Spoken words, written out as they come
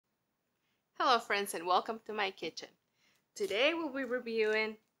Hello friends and welcome to my kitchen. Today we'll be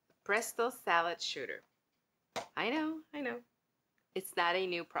reviewing Presto Salad Shooter. I know, it's not a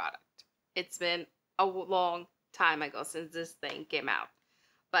new product. It's been a long time ago since this thing came out.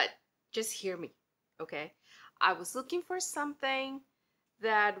 But just hear me, okay? I was looking for something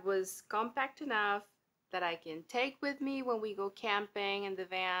that was compact enough that I can take with me when we go camping in the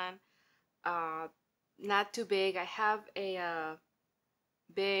van. Not too big. I have a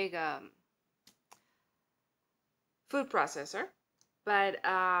big food processor, but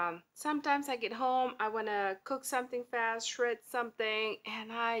sometimes I get home, I want to cook something fast, shred something,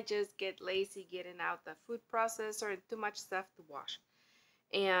 and I just get lazy getting out the food processor and too much stuff to wash.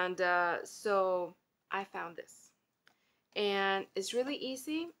 And so I found this, and it's really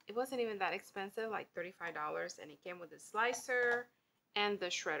easy. It wasn't even that expensive, like $35, and it came with a slicer and the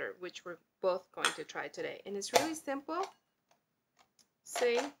shredder, which we're both going to try today. And it's really simple.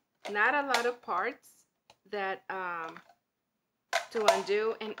 See, not a lot of parts that to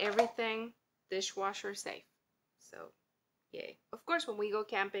undo, and everything dishwasher safe. So yay. Of course, when we go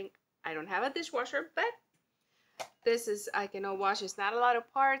camping, I don't have a dishwasher, but this is, I can wash. It's not a lot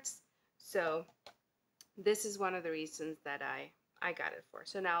of parts, so this is one of the reasons that I got it for.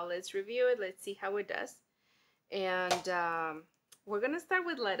 So now let's review it. Let's see how it does. And we're gonna start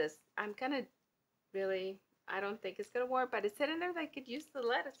with lettuce. I'm gonna really, I don't think it's gonna work, but it said in there that I could use the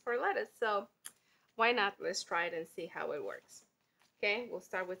lettuce for lettuce, so why not? Let's try it and see how it works. Okay, we'll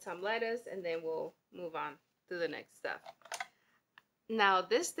start with some lettuce and then we'll move on to the next stuff. Now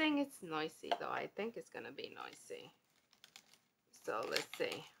this thing is noisy though. I think it's gonna be noisy. So let's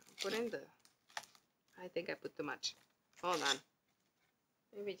see. I think I put too much. Hold on.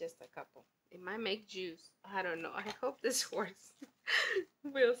 Maybe just a couple. It might make juice. I don't know. I hope this works.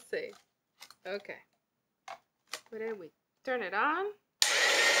 We'll see. Okay. Put it, we turn it on.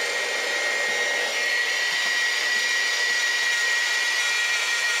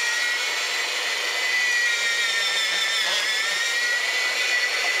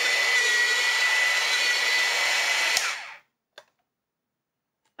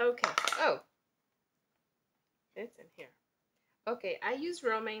 Okay. Oh, it's in here. Okay, I use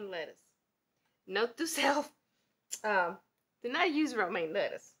romaine lettuce. Note to self: do not use romaine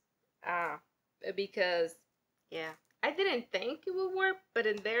lettuce. Because yeah, I didn't think it would work, but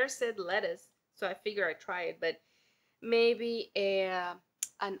in there said lettuce, so I figured I'd try it. But maybe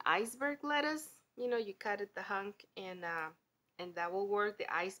an iceberg lettuce. You know, you cut it the hunk, and that will work.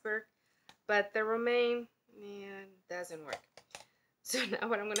 The iceberg, but the romaine, man, doesn't work. So now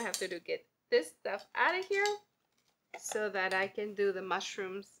what I'm gonna have to do, get this stuff out of here so that I can do the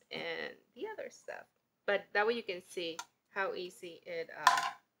mushrooms and the other stuff. But that way you can see how easy it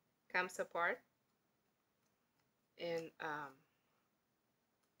comes apart. And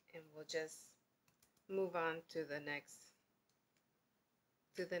we'll just move on to the next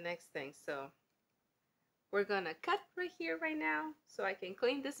thing. So we're gonna cut right here right now so I can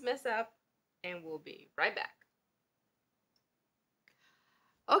clean this mess up, and we'll be right back.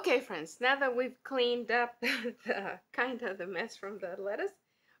 Okay friends, now that we've cleaned up the kind of the mess from the lettuce,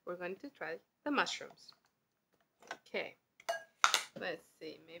 we're going to try the mushrooms. Okay, let's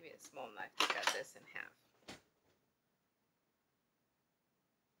see, maybe a small knife to cut this in half.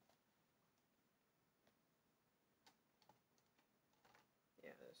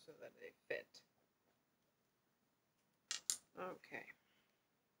 Yeah, so that they fit. Okay.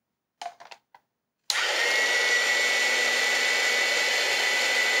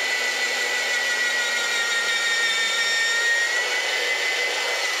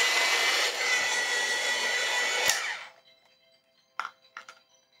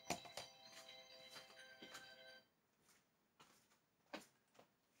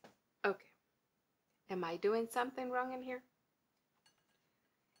 Okay. Am I doing something wrong in here?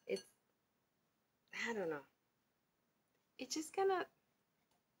 I don't know. It's just gonna,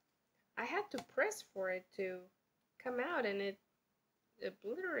 I had to press for it to come out, and it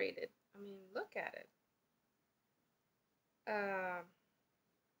obliterated. I mean, look at it.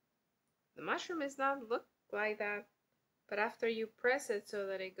 The mushroom is not look like that, but after you press it so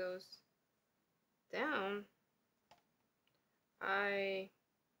that it goes down,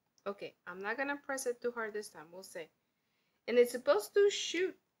 okay, I'm not gonna press it too hard this time. We'll see. And it's supposed to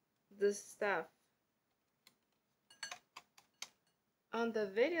shoot the stuff. On the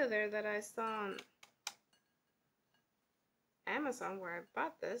video there that I saw on Amazon where I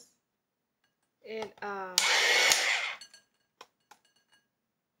bought this, it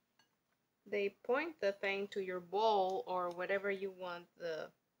they point the thing to your bowl or whatever you want the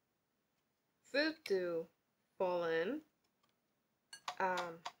food to fall in,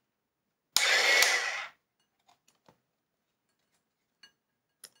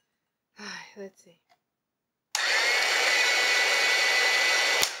 let's see.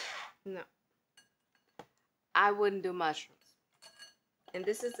 No, I wouldn't do mushrooms. And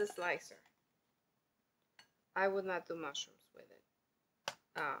this is the slicer. I would not do mushrooms with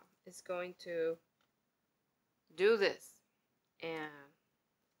it. It's going to do this, and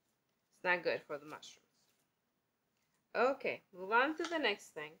it's not good for the mushrooms. Okay, move on to the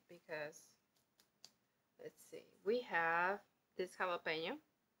next thing, because let's see, we have this jalapeno.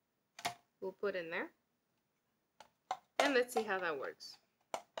 We'll put in there, and let's see how that works.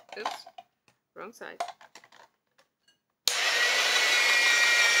 Oops, wrong side.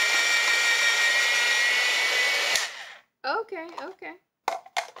 Okay,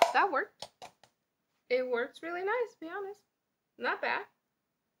 that worked. It works really nice, to be honest. Not bad.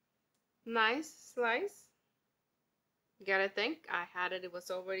 Nice slice. You gotta think, I had it, it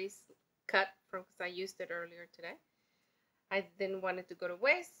was already cut from, because I used it earlier today. I didn't want it to go to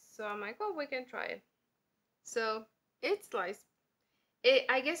waste, so I'm like, oh, we can try it. So it's sliced.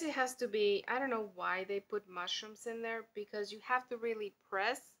 I guess it has to be, I don't know why they put mushrooms in there, because you have to really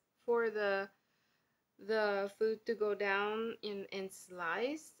press for the food to go down in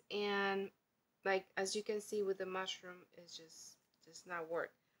slice, and like as you can see with the mushroom, it's just not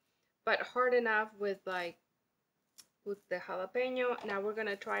work. But hard enough with the jalapeno. Now we're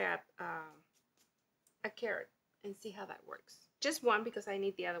gonna try a carrot and see how that works. Just one, because I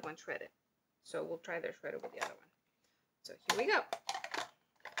need the other one shredded. So we'll try the shredded with the other one. So here we go.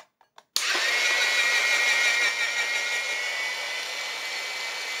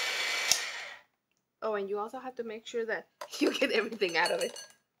 Oh, and you also have to make sure that you get everything out of it,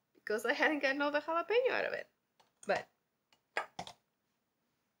 because I hadn't gotten all the jalapeno out of it. But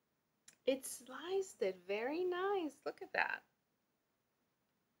it sliced it very nice. Look at that.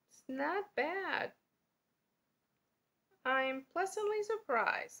 It's not bad. I'm pleasantly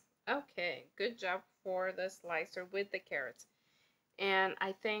surprised. Okay, good job for the slicer with the carrots. And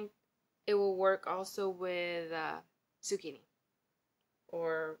I think it will work also with zucchini,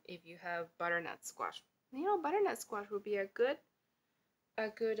 or if you have butternut squash. You know, butternut squash would be a good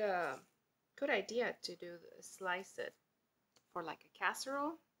idea to do, slice it for like a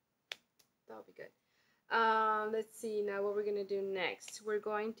casserole. That would be good. Let's see now what we're gonna do next. We're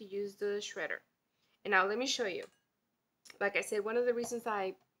going to use the shredder. And now let me show you. Like I said, one of the reasons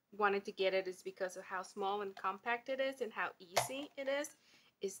I wanted to get it is because of how small and compact it is and how easy it is.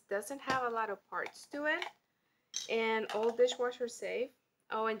 It doesn't have a lot of parts to it, and all dishwasher safe.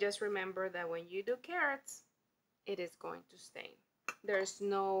 Oh, and just remember that when you do carrots, it is going to stain. There's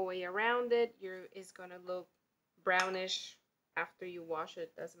no way around it. It's gonna look brownish after you wash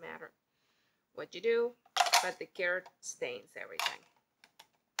it. Doesn't matter what you do, but the carrot stains everything.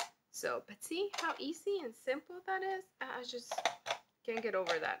 So, but see how easy and simple that is? I just can't get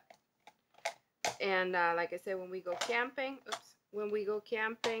over that. And like I said, when we go camping,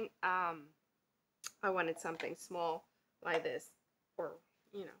 I wanted something small like this, or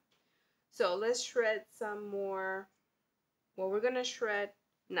you know. So let's shred some more. Well, we're gonna shred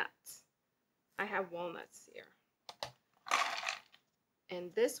nuts. I have walnuts here,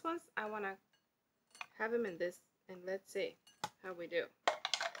 and this ones I wanna have them in this, and let's see how we do.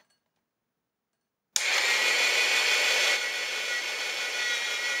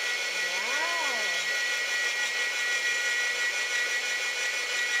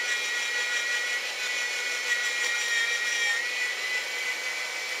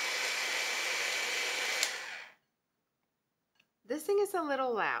 This thing is a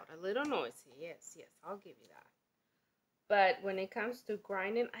little loud, a little noisy. Yes, I'll give you that. But when it comes to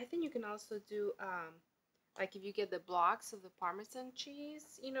grinding, I think you can also do, like if you get the blocks of the Parmesan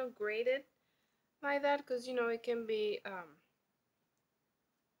cheese, you know, grated like that, because, you know, it can be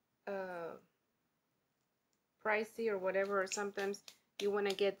pricey or whatever. Or sometimes you want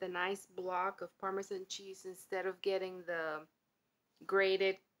to get the nice block of Parmesan cheese instead of getting the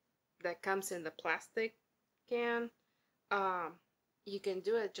grated that comes in the plastic can. You can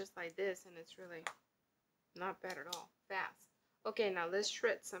do it just like this, and it's really not bad at all. Fast. Okay, now let's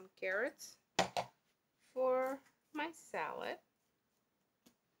shred some carrots for my salad.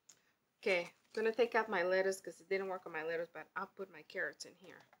 Okay, I'm gonna take out my lettuce because it didn't work on my lettuce, but I'll put my carrots in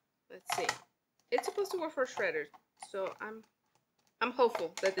here. Let's see. It's supposed to work for shredders, so I'm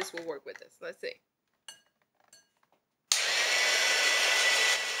hopeful that this will work with this. Let's see.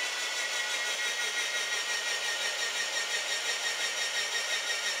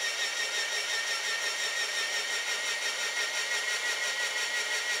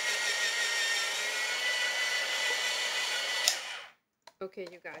 Okay,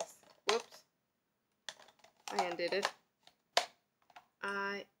 you guys. Whoops. I undid it.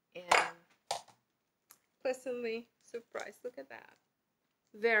 I am pleasantly surprised. Look at that.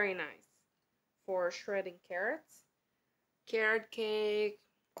 Very nice for shredding carrots, carrot cake,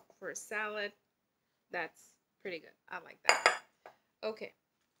 for a salad. That's pretty good. I like that. Okay,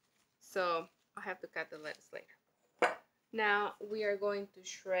 so I have to cut the lettuce later. Now we are going to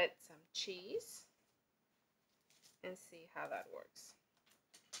shred some cheese and see how that works.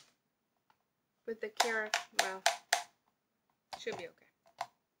 With the carrot, well, should be okay.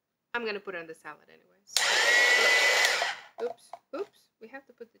 I'm gonna put it on the salad anyways. Oops, we have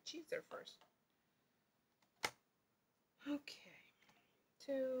to put the cheese there first. Okay,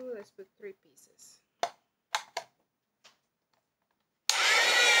 2, let's put 3 pieces.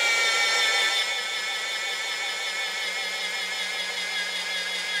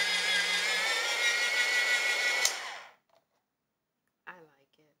 I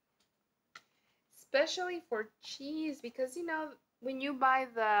like it. Especially for cheese, because you know, when you buy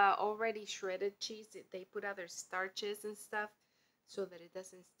the already shredded cheese, they put other starches and stuff so that it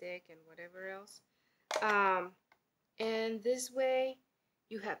doesn't stick and whatever else. And this way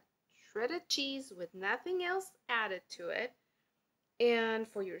you have shredded cheese with nothing else added to it, and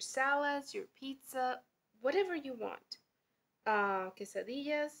for your salads, your pizza, whatever you want,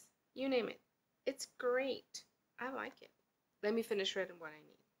 quesadillas, you name it, it's great. I like it. Let me finish shredding what I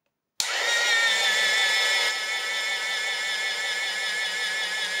need.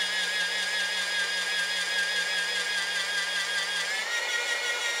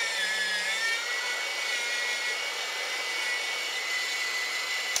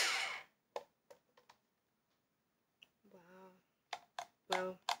 Wow.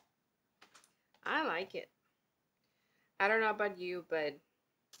 Well, I like it. I don't know about you, but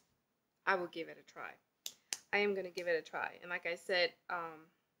I will give it a try. I am gonna give it a try. And like I said,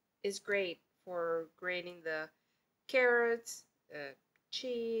 it's great for grating the carrots,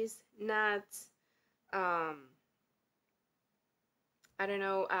 cheese, nuts, I don't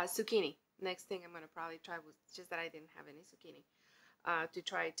know, zucchini. Next thing I'm gonna probably try was just that I didn't have any zucchini to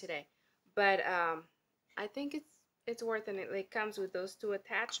try it today. But I think it's worth it. It comes with those 2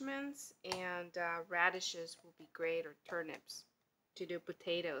 attachments, and radishes will be great, or turnips to do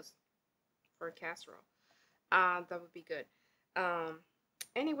potatoes for a casserole. That would be good.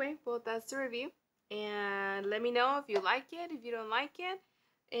 Anyway, well, that's the review. And let me know if you like it, if you don't like it.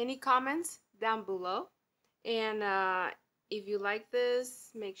 Any comments down below. And if you like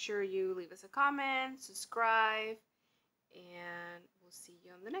this, make sure you leave us a comment, subscribe, and we'll see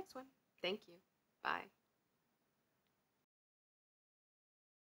you on the next one. Thank you. Bye.